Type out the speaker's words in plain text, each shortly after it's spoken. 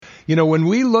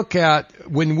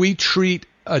when we treat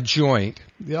a joint,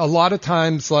 a lot of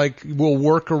times, like, we'll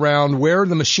work around where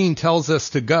the machine tells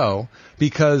us to go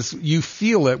because you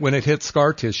feel it when it hits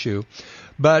scar tissue.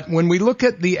 But when we look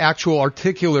at the actual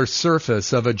articular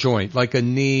surface of a joint, like a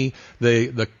knee,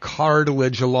 the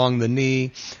cartilage along the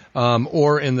knee,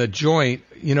 or in the joint,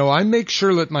 I make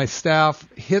sure that my staff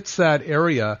hits that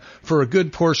area for a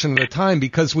good portion of the time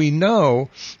because we know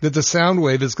that the sound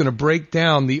wave is going to break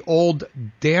down the old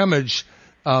damaged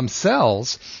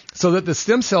cells so that the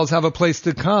stem cells have a place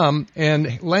to come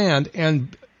and land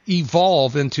and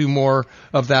evolve into more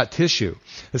of that tissue.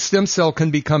 A stem cell can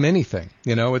become anything.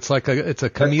 It's a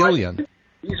chameleon.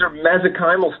 These are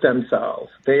mesenchymal stem cells.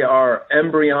 They are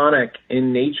embryonic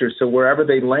in nature, so wherever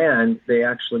they land, they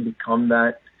actually become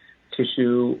that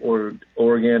tissue or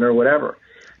organ or whatever.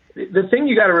 The thing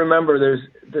you got to remember,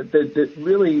 that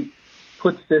really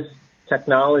puts this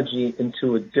technology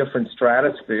into a different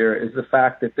stratosphere is the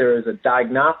fact that there is a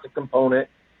diagnostic component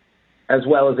as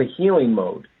well as a healing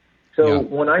mode. So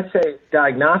when I say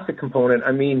diagnostic component,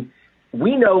 I mean,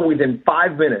 we know within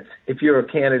 5 minutes if you're a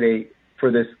candidate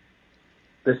for this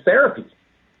therapy.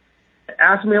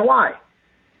 Ask me why.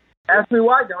 Ask me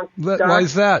why, Doc. Why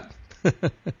is that?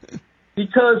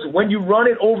 Because when you run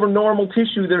it over normal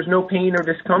tissue, there's no pain or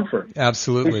discomfort.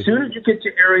 Absolutely. As soon as you get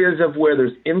to areas of where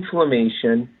there's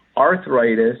inflammation,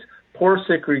 arthritis, poor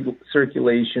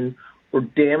circulation, or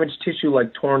damaged tissue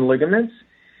like torn ligaments,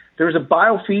 there's a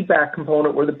biofeedback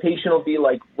component where the patient will be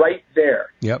like right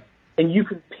there. Yep. And you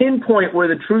can pinpoint where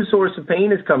the true source of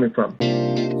pain is coming from.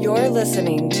 You're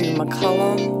listening to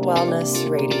McCollum Wellness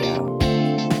Radio.